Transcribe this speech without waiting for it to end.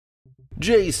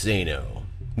Jay Sano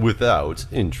without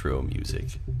intro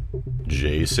music.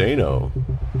 Jay Sano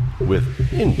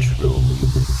with intro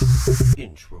music.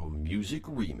 Intro music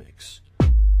remix.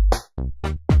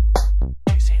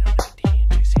 Jay Sano 19.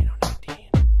 Jay Sano 19.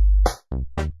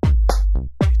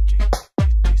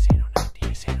 Jay Sano 19.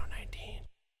 Jay Sano 19.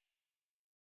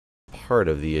 Part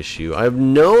of the issue. I have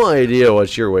no idea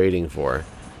what you're waiting for.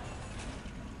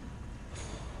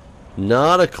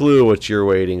 Not a clue what you're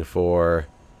waiting for.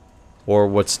 Or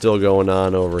what's still going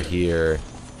on over here.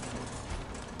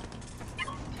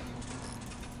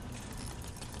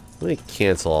 Let me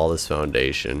cancel all this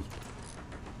foundation.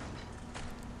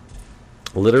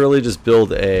 Literally just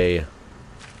build a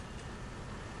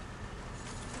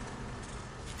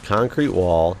concrete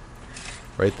wall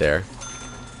right there.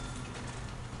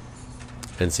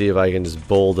 And see if I can just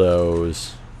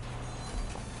bulldoze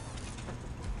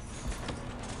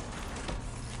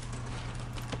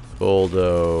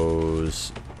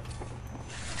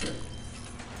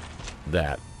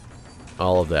that.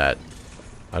 All of that.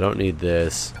 I don't need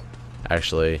this.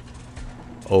 Actually,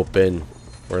 open.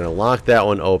 We're going to lock that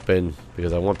one open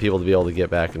because I want people to be able to get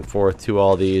back and forth to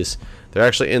all these. They're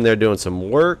actually in there doing some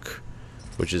work,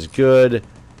 which is good.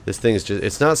 This thing's just,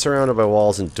 it's not surrounded by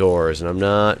walls and doors, and I'm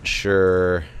not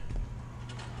sure.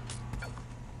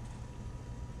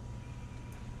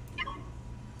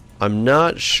 I'm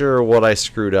not sure what I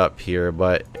screwed up here,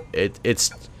 but it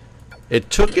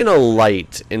took in a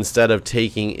light instead of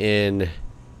taking in.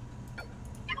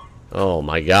 Oh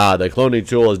my god, the cloning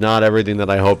tool is not everything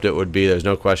that I hoped it would be. There's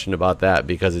no question about that,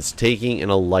 because it's taking in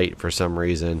a light for some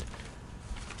reason.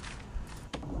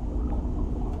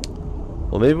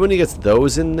 Well, maybe when he gets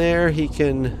those in there, he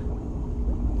can.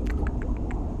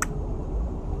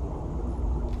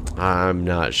 I'm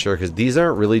not sure, because these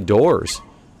aren't really doors.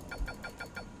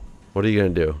 What are you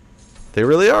going to do? They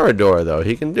really are a door, though.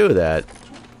 He can do that.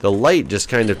 The light just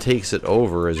kind of takes it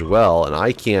over as well, and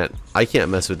I can't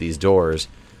mess with these doors.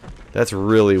 That's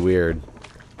really weird.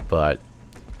 But,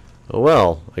 oh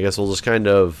well, I guess we'll just kind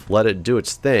of let it do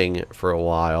its thing for a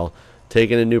while.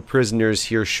 Taking in new prisoners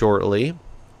here shortly.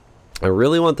 I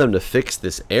really want them to fix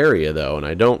this area, though, and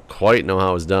I don't quite know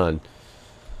how it's done.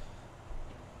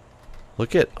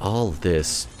 Look at all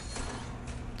this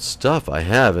stuff I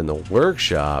have in the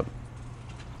workshop.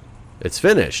 It's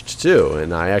finished too,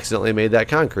 and I accidentally made that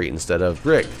concrete instead of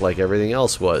brick like everything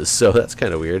else was, so that's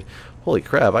kind of weird. Holy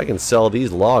crap, I can sell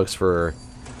these logs for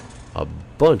a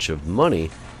bunch of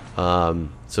money. So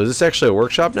is this actually a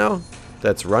workshop now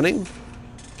that's running?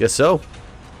 Guess so.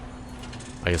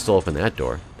 I can still open that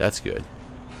door. That's good.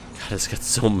 God, it's got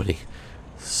so many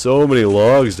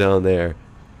logs down there.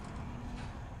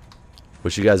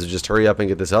 Wish you guys would just hurry up and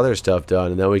get this other stuff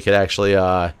done, and then we could actually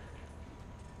get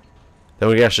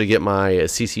my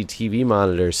CCTV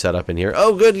monitor set up in here.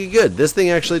 Oh, good, good, good. This thing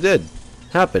actually did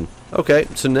happen. Okay,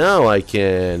 so now I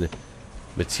can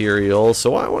materials.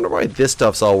 So I wonder why this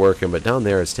stuff's all working, but down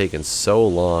there it's taken so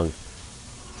long.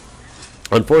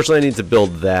 Unfortunately, I need to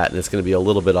build that, and it's going to be a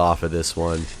little bit off of this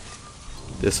one.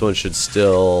 This one should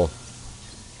still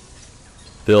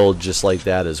build just like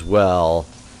that as well.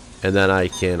 And then I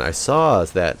saw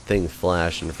that thing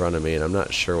flash in front of me, and I'm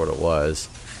not sure what it was.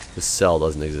 This cell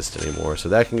doesn't exist anymore, so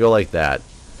that can go like that.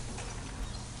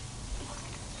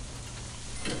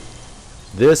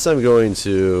 This I'm going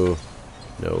to,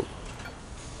 nope.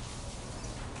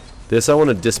 This I want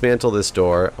to dismantle this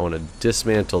door. I want to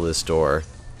dismantle this door.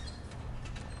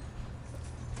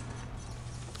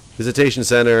 Visitation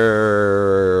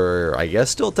center, I guess,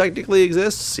 still technically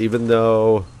exists, even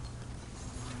though.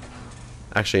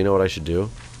 Actually, you know what I should do?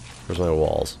 Where's my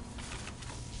walls?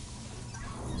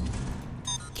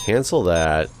 Cancel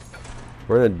that.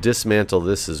 We're going to dismantle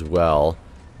this as well.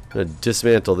 I'm going to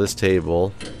dismantle this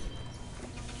table.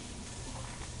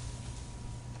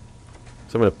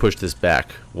 So I'm going to push this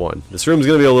back one. This room's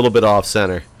going to be a little bit off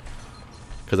center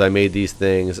because I made these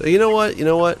things. You know what? You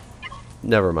know what?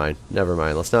 Never mind. Never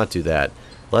mind. Let's not do that.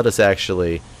 Let us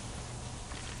actually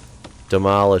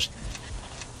demolish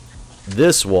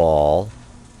this wall.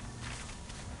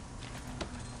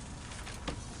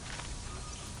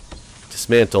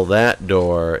 Dismantle that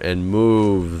door and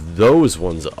move those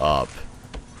ones up.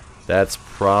 That's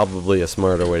probably a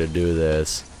smarter way to do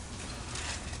this.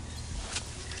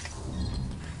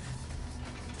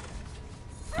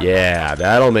 Yeah,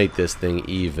 that'll make this thing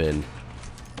even.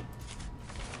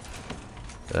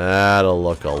 That'll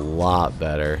look a lot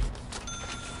better.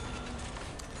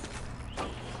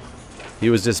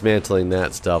 He was dismantling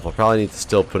that stuff. I'll probably need to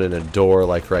still put in a door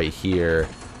like right here.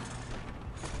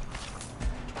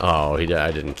 Oh, I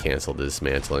didn't cancel the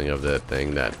dismantling of that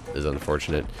thing. That is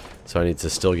unfortunate. So I need to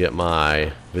still get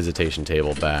my visitation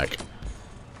table back.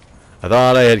 I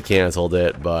thought I had canceled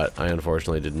it, but I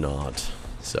unfortunately did not.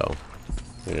 So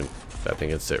that thing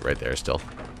can sit right there still.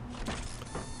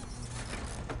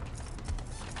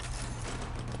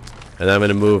 And I'm going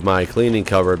to move my cleaning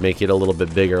cupboard, make it a little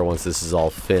bit bigger once this is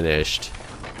all finished.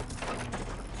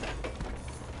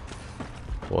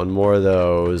 One more of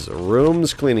those.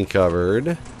 Rooms cleaning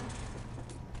cupboard.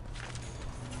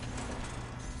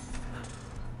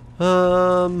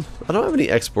 I don't have any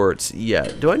exports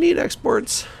yet. Do I need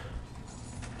exports?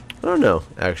 I don't know,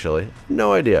 actually.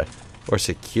 No idea. Or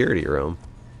security room.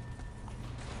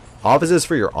 Offices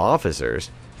for your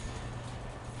officers.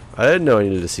 I didn't know I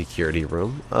needed a security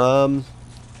room.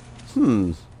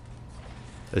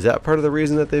 Is that part of the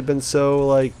reason that they've been so,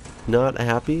 like, not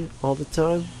happy all the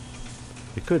time?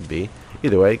 It could be.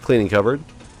 Either way, cleaning cupboard.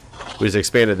 We just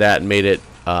expanded that and made it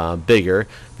bigger.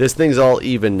 This thing's all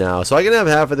even now. So I can have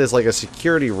half of this like a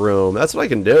security room. That's what I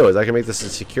can do, is I can make this a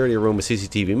security room with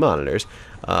CCTV monitors.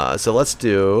 So let's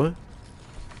do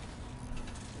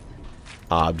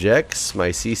objects, my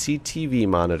CCTV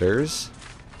monitors.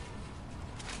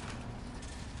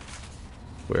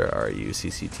 Where are you,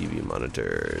 CCTV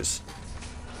monitors?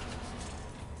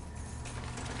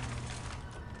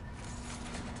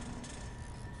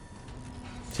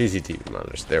 CCTV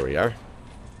monitors. There we are.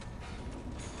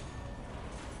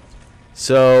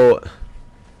 So,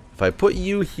 if I put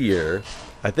you here,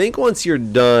 I think once you're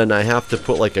done, I have to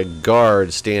put like a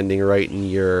guard standing right in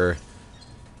your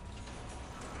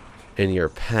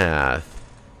path.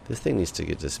 This thing needs to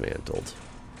get dismantled.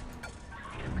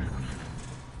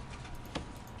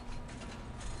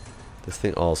 This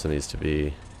thing also needs to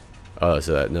be... Oh,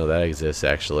 so that... No, that exists,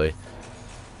 actually.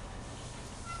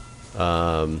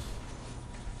 I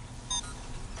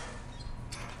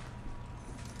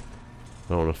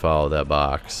don't want to follow that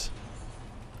box.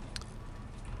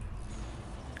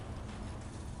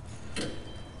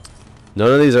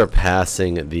 None of these are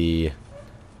passing the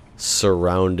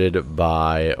surrounded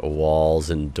by walls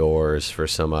and doors for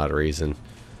some odd reason.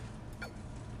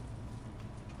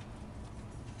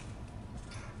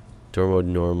 Door mode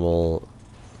normal.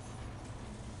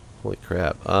 Holy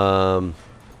crap.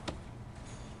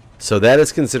 So that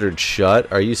is considered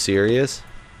shut? Are you serious?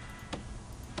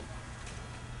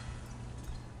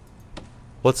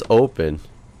 What's open?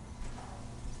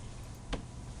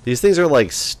 These things are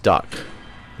like stuck.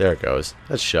 There it goes.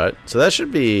 That's shut. So that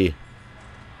should be...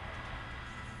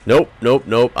 Nope, nope,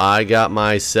 nope. I got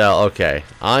my cell. Okay.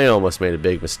 I almost made a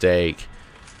big mistake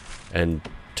and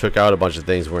took out a bunch of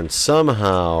things when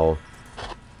somehow...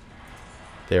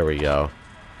 There we go.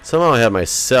 Somehow I have my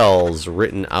cells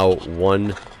written out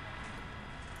one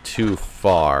too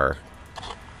far.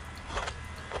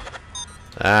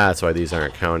 That's why these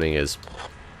aren't counting as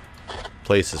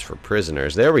places for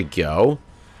prisoners. There we go.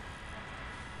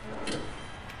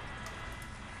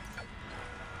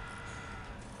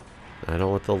 I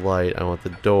don't want the light. I want the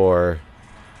door.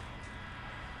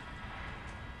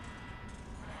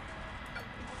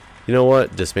 You know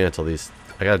what? Dismantle these.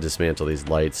 I gotta dismantle these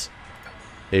lights.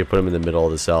 Maybe put them in the middle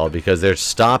of the cell because they're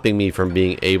stopping me from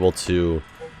being able to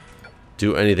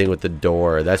do anything with the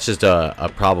door. That's just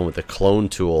a problem with the clone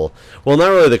tool. Well, not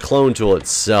really the clone tool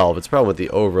itself. It's a problem with the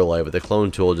overlay, but the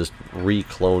clone tool just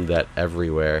re-cloned that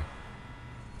everywhere.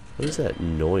 What is that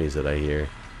noise that I hear?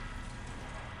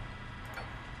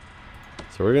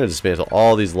 So we're going to dismantle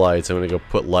all these lights. I'm going to go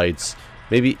put lights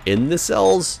maybe in the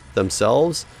cells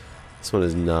themselves. This one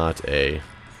is not a...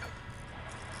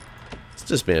 Let's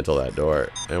dismantle that door.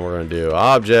 And we're going to do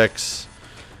objects.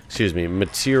 Excuse me,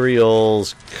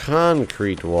 materials,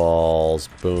 concrete walls,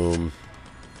 boom.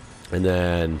 And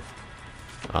then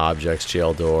objects,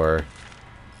 jail door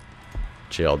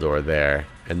there.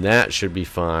 And that should be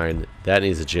fine. That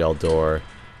needs a jail door.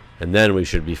 And then we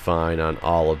should be fine on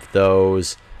all of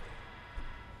those.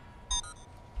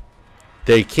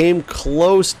 They came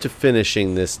close to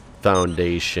finishing this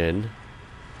foundation.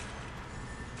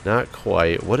 Not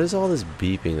quite. What is all this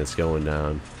beeping that's going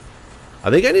down? I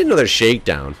think I need another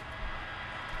shakedown.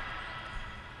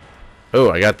 Oh,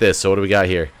 I got this. So what do we got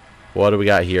here? What do we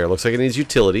got here? Looks like it needs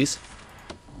utilities.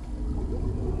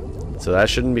 So that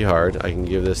shouldn't be hard. I can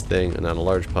give this thing, not a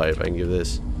large pipe, I can give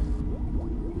this.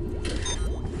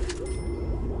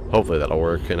 Hopefully that'll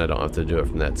work and I don't have to do it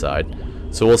from that side.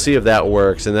 So we'll see if that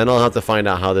works, and then I'll have to find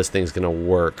out how this thing's gonna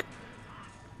work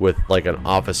with like an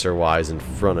officer wise in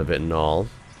front of it and all.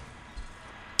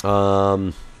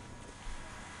 But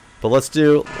let's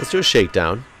do a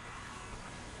shakedown.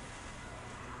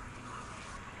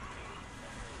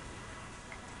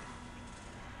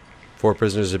 4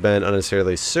 prisoners have been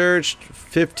unnecessarily searched.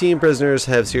 15 prisoners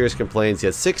have serious complaints,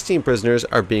 yet 16 prisoners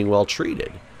are being well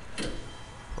treated.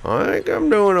 I think I'm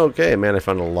doing okay. Man, I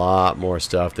found a lot more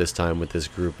stuff this time with this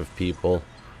group of people.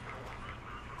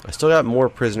 I still got more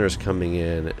prisoners coming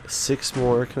in. 6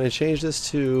 more. Can I change this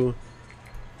to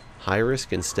high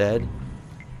risk instead?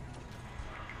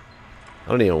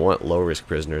 I don't even want low risk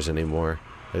prisoners anymore.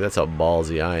 Like, that's how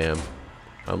ballsy I am.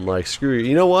 I'm like, screw you.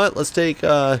 You know what? Let's take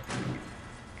a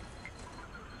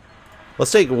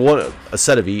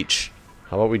set of each.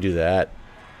 How about we do that?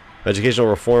 Educational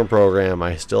reform program.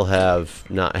 I still have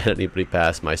not had anybody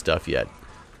pass my stuff yet.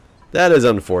 That is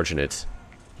unfortunate.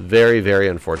 Very, very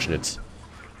unfortunate.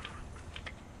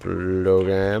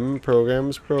 Programs.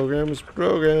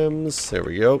 There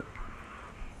we go.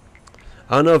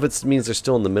 I don't know if it means they're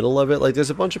still in the middle of it. Like,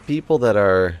 there's a bunch of people that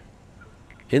are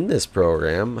in this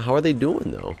program. How are they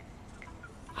doing, though?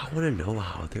 I want to know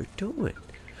how they're doing.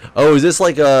 Oh, is this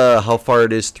like how far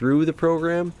it is through the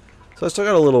program? So I still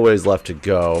got a little ways left to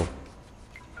go.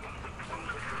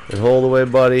 And hold away,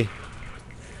 buddy.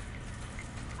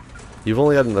 You've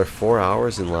only got another 4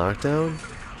 hours in lockdown?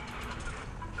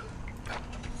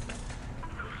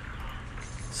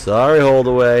 Sorry, hold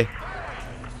away.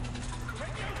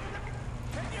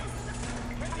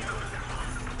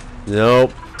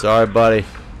 Nope. Sorry, buddy.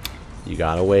 You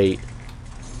gotta wait.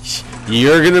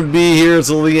 You're gonna be here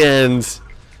till the end.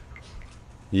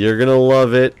 You're gonna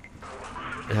love it.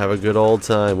 Have a good old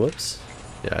time. Whoops.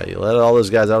 Yeah, you let all those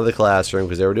guys out of the classroom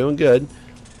because they were doing good.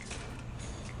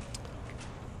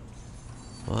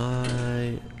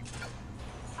 Why?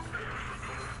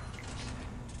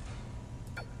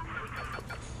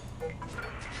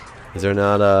 Is there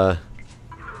not a...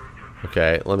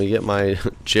 Okay, let me get my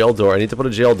jail door. I need to put a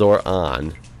jail door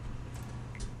on.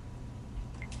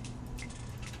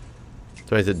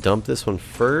 Do I have to dump this one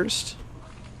first?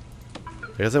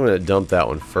 I guess I'm going to dump that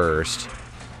one first.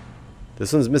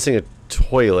 This one's missing a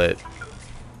toilet.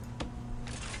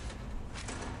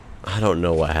 I don't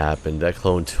know what happened. That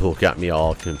clone tool got me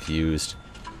all confused.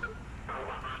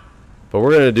 But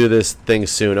we're going to do this thing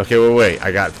soon. Okay, wait.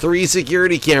 I got 3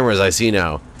 security cameras I see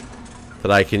now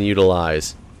that I can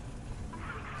utilize.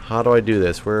 How do I do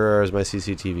this? Where is my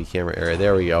CCTV camera area?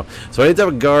 There we go. So I need to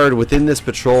have a guard within this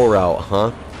patrol route,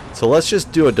 huh? So let's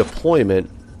just do a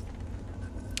deployment.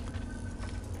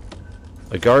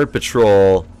 A guard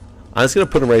patrol. I'm just going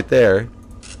to put him right there.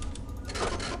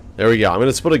 There we go. I'm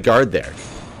going to put a guard there.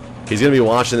 He's going to be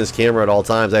watching this camera at all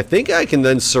times. I think I can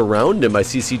then surround him by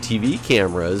CCTV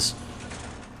cameras.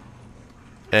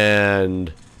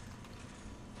 And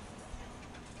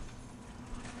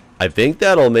I think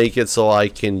that'll make it so I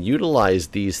can utilize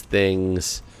these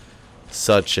things,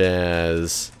 such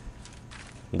as...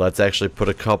 Let's actually put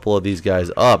a couple of these guys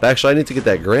up. Actually, I need to get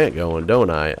that grant going, don't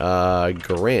I?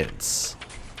 Grants.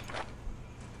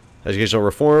 Educational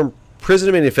reform.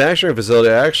 Prison manufacturing facility.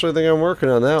 I actually think I'm working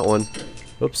on that one.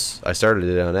 Oops. I started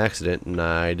it on accident, and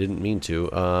I didn't mean to.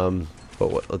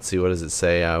 But let's see. What does it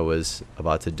say I was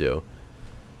about to do?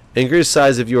 Increase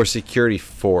size of your security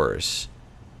force.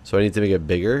 So I need to make it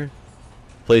bigger.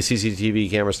 Place CCTV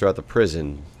cameras throughout the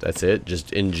prison. That's it.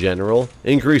 Just in general.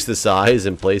 Increase the size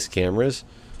and place cameras.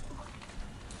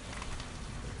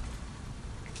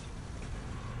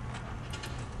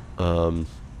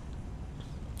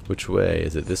 Which way?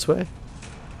 Is it this way?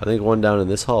 I think one down in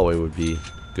this hallway would be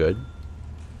good.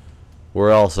 Where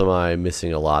else am I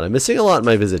missing a lot? I'm missing a lot in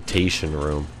my visitation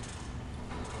room.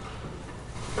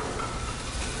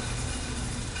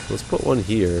 Let's put one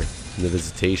here in the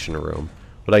visitation room.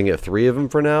 But I can get 3 of them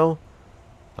for now.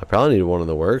 I probably need one in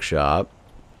the workshop.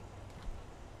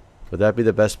 Would that be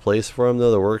the best place for them,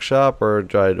 though, the workshop? Or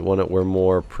do I want it where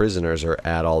more prisoners are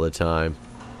at all the time?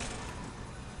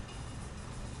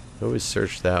 I always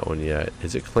searched that one yet.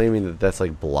 Is it claiming that that's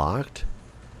like blocked?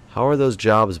 How are those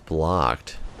jobs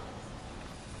blocked?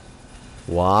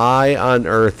 Why on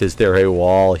earth is there a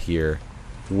wall here?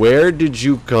 Where did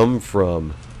you come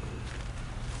from?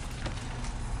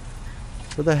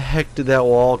 Where the heck did that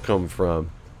wall come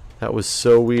from? That was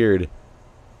so weird.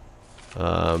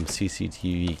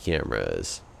 CCTV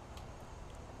cameras.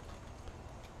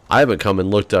 I haven't come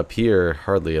and looked up here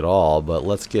hardly at all, but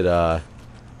let's get a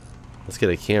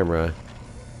camera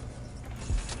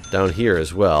down here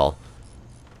as well.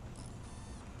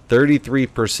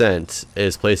 33%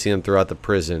 is placing them throughout the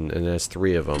prison, and there's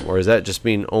 3 of them. Or does that just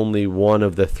mean only one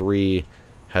of the 3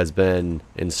 has been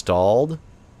installed?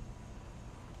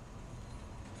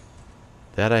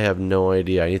 That I have no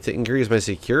idea. I need to increase my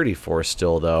security force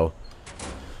still, though.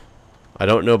 I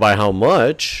don't know by how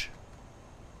much.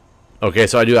 Okay,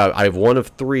 so I have 1 of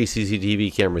 3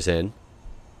 CCTV cameras in.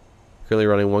 Currently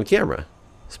running 1 camera.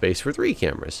 Space for 3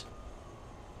 cameras.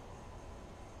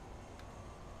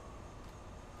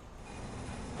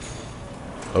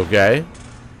 Okay.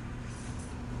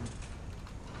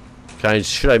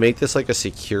 Should I make this like a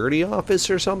security office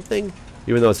or something?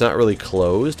 Even though it's not really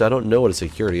closed. I don't know what a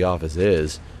security office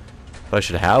is. But I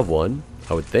should have one,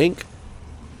 I would think.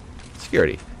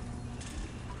 Security.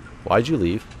 Why'd you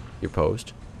leave your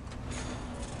post?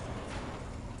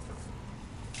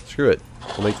 Screw it.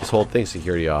 We'll make this whole thing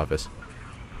security office.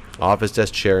 Office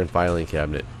desk, chair, and filing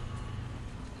cabinet.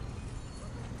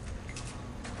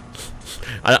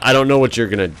 I don't know what you're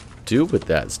gonna do with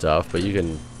that stuff, but you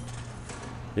can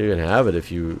have it if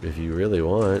you really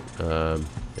want.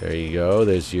 There you go.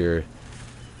 There's your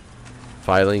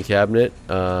filing cabinet,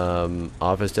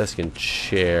 office desk, and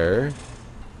chair.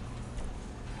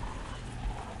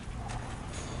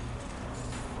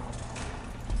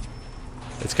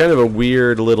 It's kind of a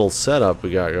weird little setup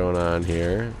we got going on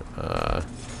here.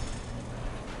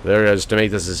 There, just to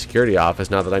make this a security office.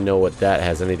 Not that I know what that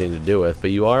has anything to do with, but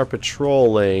you are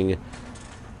patrolling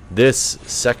this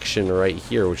section right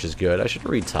here, which is good. I should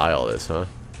retile this, huh?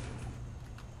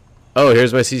 Oh,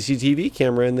 here's my CCTV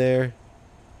camera in there.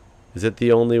 Is it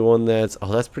the only one that's...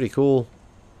 Oh, that's pretty cool.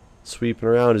 Sweeping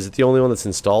around. Is it the only one that's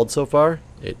installed so far?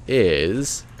 It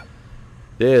is.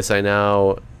 This, I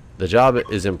now... The job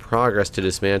is in progress to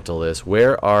dismantle this.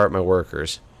 Where are my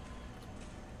workers?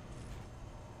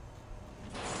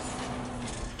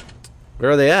 Where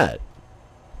are they at?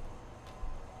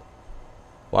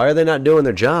 Why are they not doing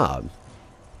their job?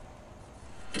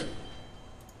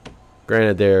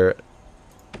 Granted, they're...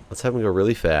 Let's have them go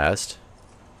really fast.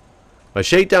 My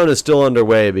shakedown is still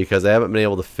underway because I haven't been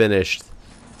able to finish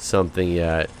something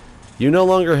yet. You no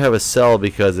longer have a cell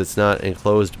because it's not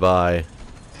enclosed by...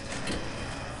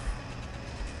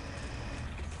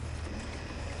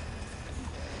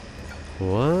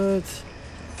 What?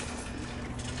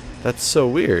 That's so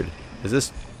weird. Is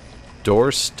this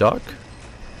door stuck?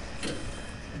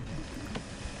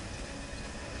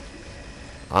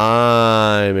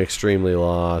 I'm extremely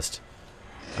lost.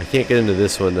 I can't get into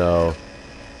this one though.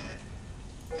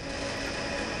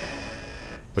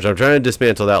 Which I'm trying to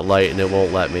dismantle that light and it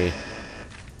won't let me.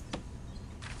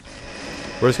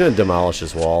 We're just going to demolish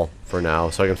this wall for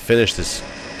now so I can finish this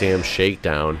damn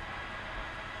shakedown.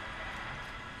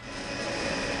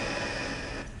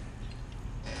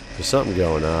 There's something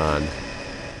going on.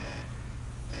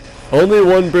 Only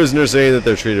 1 prisoner saying that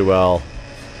they're treated well.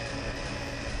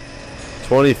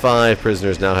 25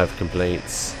 prisoners now have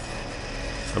complaints.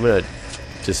 I'm going to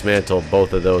dismantle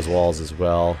both of those walls as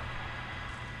well.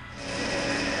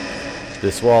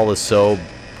 This wall is so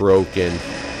broken.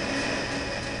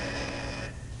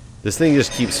 This thing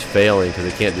just keeps failing because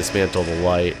it can't dismantle the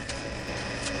light.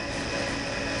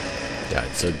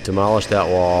 Yeah, so demolish that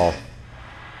wall.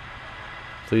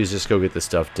 Please just go get this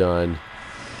stuff done.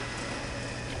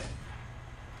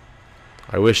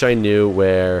 I wish I knew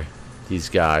where these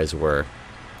guys were.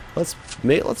 Let's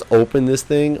open this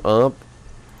thing up.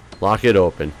 Lock it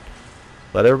open.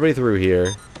 Let everybody through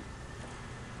here.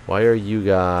 Why are you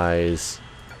guys...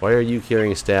 Why are you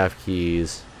carrying staff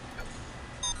keys?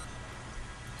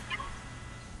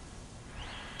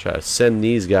 Try to send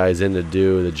these guys in to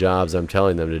do the jobs I'm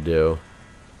telling them to do.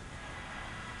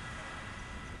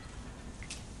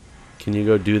 Can you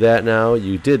go do that now?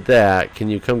 You did that. Can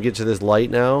you come get to this light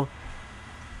now?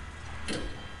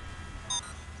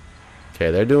 Okay,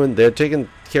 they're taking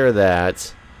care of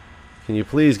that. Can you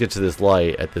please get to this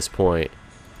light at this point?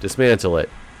 Dismantle it.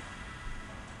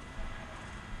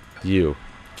 You,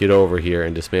 get over here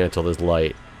and dismantle this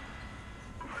light.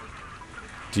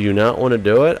 Do you not want to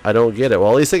do it? I don't get it.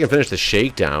 Well, at least they can finish the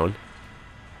shakedown.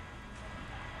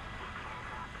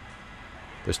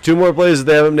 There's 2 more places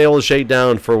they haven't been able to shake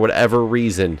down for whatever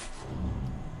reason.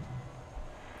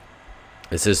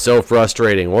 This is so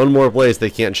frustrating. 1 more place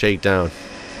they can't shake down.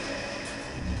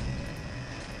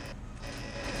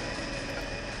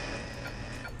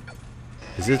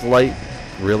 Is this light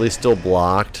really still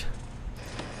blocked?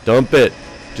 Dump it.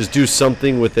 Just do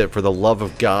something with it for the love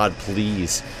of God,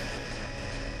 please.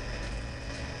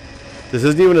 This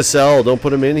isn't even a cell. Don't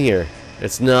put him in here.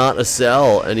 It's not a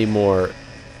cell anymore.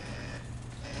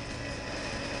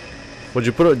 Did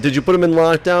you put him in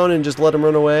lockdown and just let him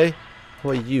run away? How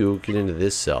about you get into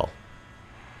this cell?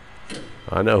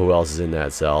 I know who else is in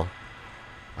that cell.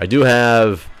 I do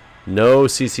have no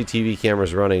CCTV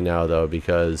cameras running now though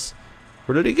because...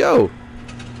 Where did he go?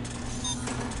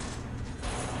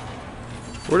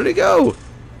 Where did he go?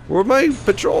 Where'd my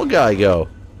patrol guy go?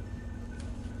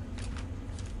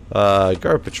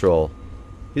 Guard patrol.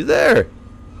 He's there.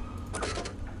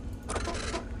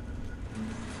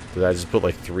 Did I just put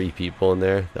like 3 people in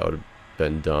there? That would have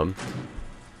been dumb.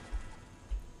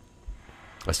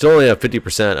 I still only have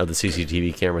 50% of the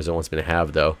CCTV cameras it wants me to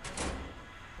have, though.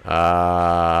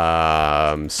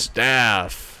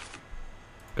 Staff.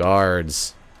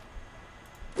 Guards.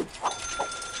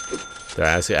 There,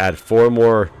 I have to add 4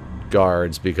 more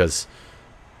guards because...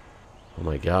 Oh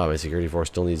my god, my security force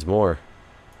still needs more.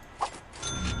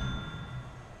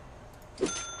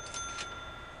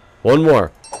 1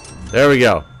 more. There we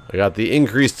go. I got the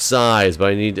increased size,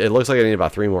 but I need... It looks like I need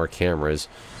about 3 more cameras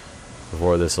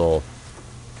before this will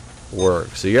work.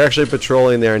 So you're actually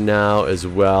patrolling there now as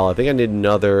well. I think I need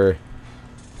another...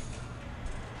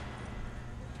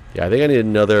 Yeah, I think I need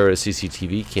another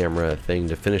CCTV camera thing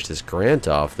to finish this grant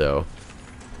off, though.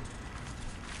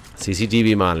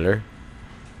 CCTV monitor.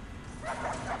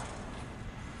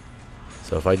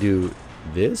 So if I do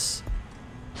this,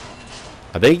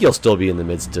 I think you'll still be in the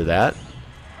midst of that.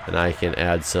 And I can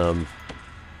add some...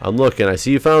 I'm looking. I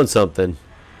see you found something.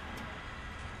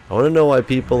 I want to know why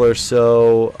people are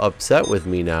so upset with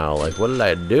me now. Like, what did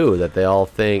I do that they all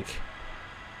think...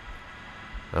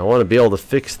 I want to be able to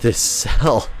fix this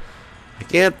cell. I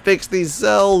can't fix these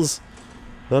cells.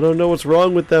 I don't know what's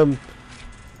wrong with them.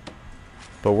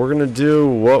 But we're going to do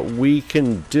what we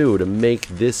can do to make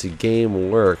this game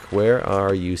work. Where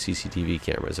are you CCTV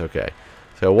cameras? Okay.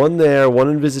 So 1 there, 1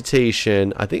 in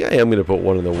visitation. I think I am going to put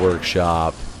 1 in the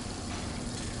workshop.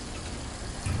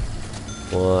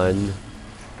 1.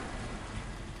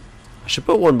 I should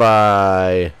put 1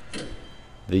 by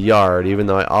the yard, even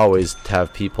though I always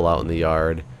have people out in the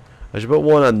yard. I should put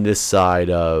 1 on this side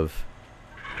of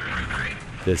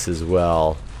this as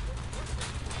well.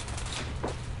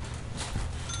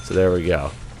 So there we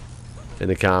go. In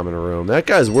the common room. That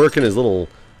guy's working his little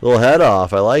head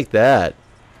off. I like that.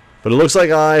 But it looks like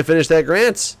I finished that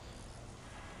grant.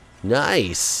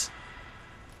 Nice.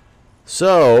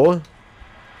 So,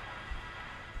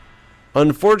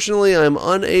 unfortunately, I'm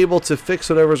unable to fix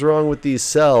whatever's wrong with these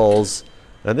cells.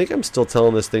 I think I'm still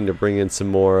telling this thing to bring in some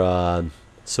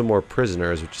more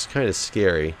prisoners, which is kind of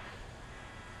scary.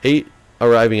 8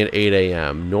 arriving at 8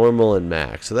 a.m. Normal and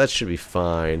max. So that should be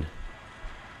fine.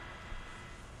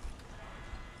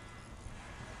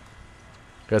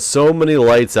 Got so many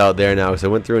lights out there now because I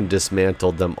went through and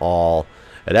dismantled them all.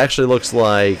 It actually looks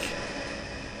like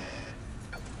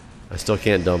I still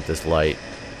can't dump this light.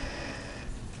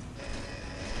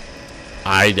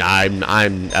 I'm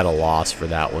at a loss for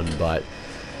that one, but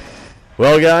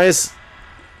well, guys,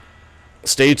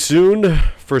 stay tuned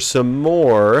for some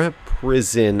more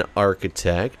Prison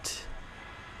Architect.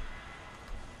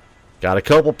 Got a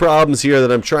couple problems here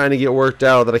that I'm trying to get worked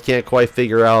out that I can't quite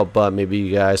figure out, but maybe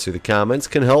you guys through the comments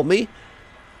can help me.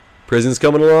 Prison's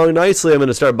coming along nicely. I'm going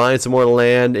to start buying some more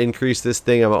land, increase this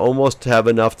thing. I'm almost have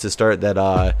enough to start that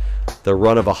the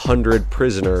run of 100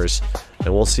 prisoners,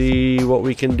 and we'll see what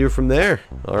we can do from there.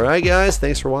 Alright guys,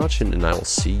 thanks for watching, and I will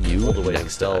see you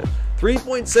next time.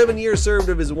 3.7 years served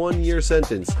of his 1-year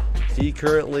sentence. He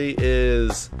currently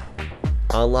is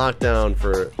on lockdown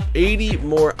for 80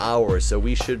 more hours, so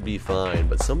we should be fine.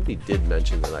 But somebody did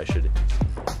mention that I should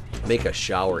make a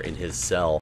shower in his cell.